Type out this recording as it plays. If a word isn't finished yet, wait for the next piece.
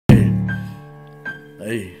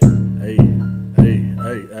Hey. I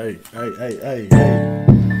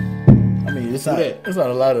mean, it's not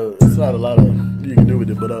a lot of you can do with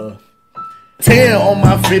it, but 10 on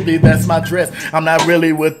my 50, that's my dress. I'm not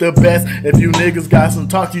really with the best. If you niggas got some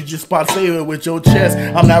talk, you just spot save it with your chest.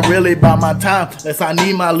 I'm not really about my time, unless I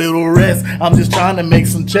need my little rest. I'm just trying to make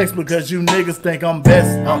some checks because you niggas think I'm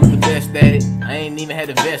best. I'm the best at it. I ain't even had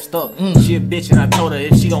the vest up. She a bitch and I told her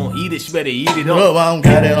if she don't eat it, she better eat it up. Bro, I don't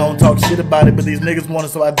got it, I don't talk shit about it, but these niggas want it,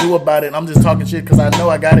 so I do about it. I'm just talking shit because I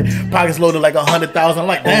know I got it. Pockets loaded like 100,000. I'm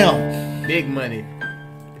like, damn. Big money.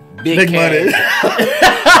 Big money.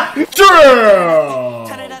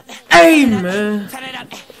 Hey, man.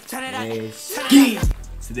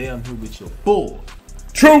 Today I'm here with your boy.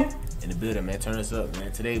 True. In the building, man. Turn us up,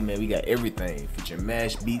 man. Today, man, we got everything. Featuring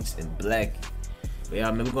Mashbeatz and Blxckie. But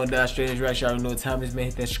y'all, man, we're gonna dive straight into right. Y'all know what time it is, man.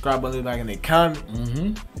 Hit that subscribe button, like in the comment.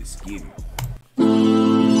 Let's get it.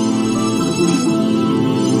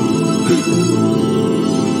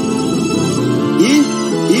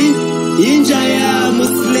 Injaya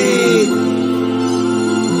Muslim.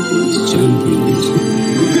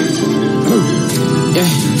 Yeah,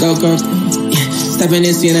 go. Step in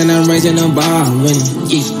this scene and I'm raising the bar, I'm winning.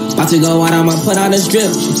 About to go out, I'ma put on the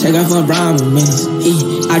strip. Take off a brown minutes.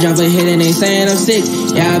 I drop a hit and they saying I'm sick.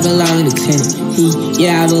 Yeah, I belong in the clinic.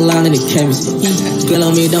 Yeah, I belong in the chemist. Feel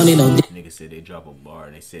on me, don't need no dick. Niggas said they drop a bar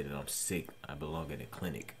and they said that I'm sick. I belong in the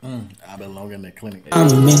clinic. I belong in the clinic. I'm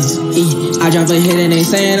a menace. I drop a hit and they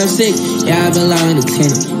saying I'm sick. Yeah, I belong in the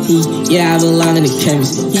clinic. Yeah, I belong in the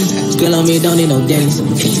chemist. Feel on me, don't need no dentist.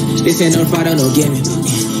 This ain't no fraud or no gimmick.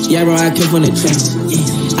 Yeah, bro, I came from the trenches.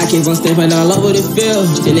 I keep on stepping all over the field.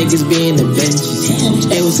 The niggas be in the benches.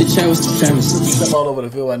 Hey, what's the chair? What's the premise? Step all over the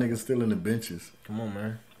field while niggas still in the benches. Come on,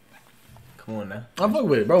 man. Come on now. I'm fucking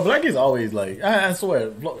with it, bro. Blxckie's always like, I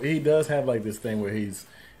swear, he does have like this thing where he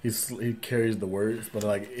carries the words, but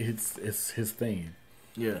like it's his thing.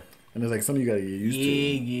 Yeah. And it's like something you gotta get used to.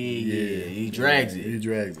 Yeah. He drags it. He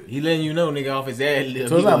drags it. He letting you know, nigga, off his ad lib.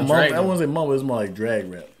 So it's not mumble. I won't say mumble. It's more like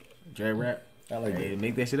drag rap. Drag rap. I like that. That.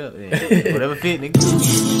 Make that shit up. Whatever fit, nigga.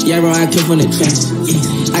 Yeah, bro, I came from the trenches.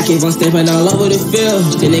 I keep on stepping all over the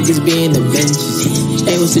field. The niggas be in the benches.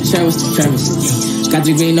 Hey, what's the chair? What's the premise? Got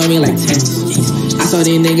the green on me like tennis. I saw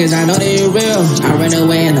these niggas, I know they real. I run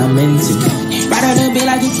away and I'm into it. Right on the beat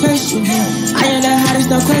like a question. I am the hottest,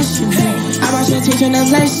 no question. I'm out here teaching them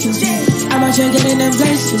lessons. I'm out here getting them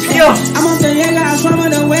blessings. I'm off the hill, I was from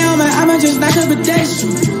on the wheel, man. I'm just like a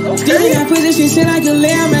pedestrian. Give me that position, sit like a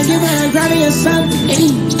lamb, man. Give her a Grammy or something.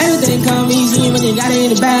 Everything come easy when you got it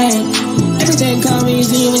in the bag. Everything come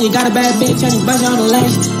easy when you got a bad bitch and you bunch on the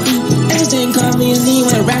left. Everything come easy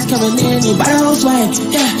when the rats coming in, you buy the whole swag.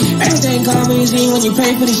 Yeah, everything come easy when you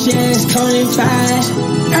pay for the shares, coming in fast.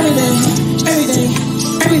 Everything.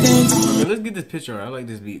 Okay, let's get this picture right. I like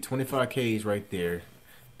this beat. 25K's right there.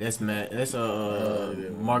 That's Matt. That's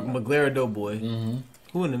Maglera Doughboy.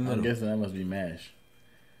 Who in the middle? I'm guessing that must be Mash.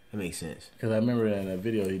 That makes sense. Cause I remember in that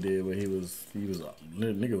video he did where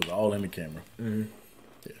nigga was all in the camera. Yeah.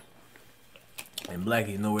 And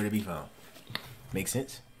Blxckie's nowhere to be found. Makes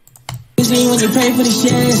sense. When you pay for the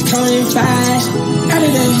shares, coming in fast.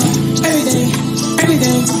 Everything.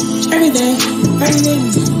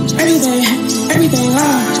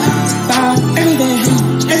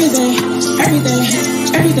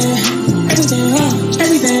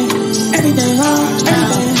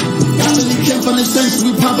 From the trenches,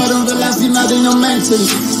 we pop out on the last, you're not in your mansion.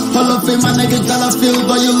 Hall of Fame, my nigga, dollar field,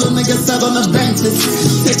 but you little niggas sat on the benches.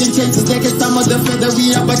 Taking chances, they can time of the fact that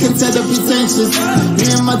we up, I can tell the pretentious. Me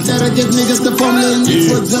and Maglera give niggas the formula and need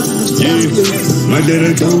for justice as champions.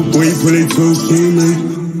 Maglera dope boy, pull it close, man.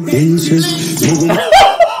 Interest.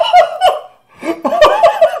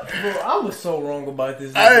 I was so wrong about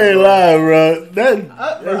this. I ain't lying, bro. That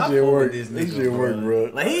shit work. This shit work,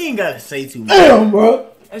 bro. Like, he ain't gotta say too much. Damn, bro.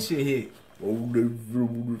 That shit hit.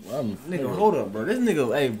 Nigga, hold up, bro. This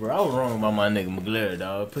nigga, hey, bro, I was wrong about my nigga Maglera,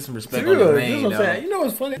 dog. Put some respect on his name, dog. You know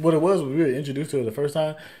what's funny? What it was when we were introduced to it the first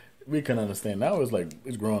time, we couldn't understand. Now it's like,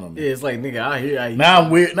 it's growing on me. Yeah, it's like, nigga, I hear. Now I'm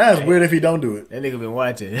weird. Now it's weird if he don't do it. That nigga been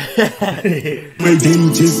watching.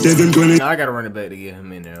 Now I gotta run it back to get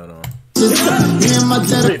him in there. Hold on.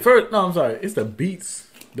 Wait, first, no, I'm sorry. It's the beats.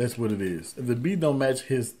 That's what it is. If the beat don't match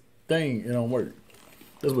his thing, it don't work.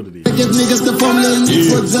 That's what it is. Give niggas the formula and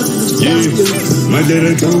need for justice as champions.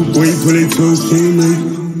 Maglera dope boy, pull it close,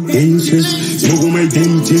 man. Interest. Smoke my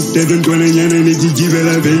dentist, they don't wanna yana ni give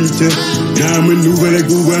la venture. Now I'm a new like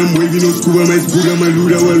Uber, I'm waving no scuba, my scooter, my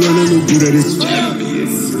luda, well, no good at it.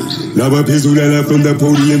 Lava Pesula from the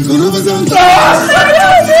podium. Oh my god!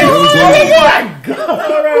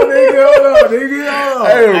 Hold on, nigga, hold on.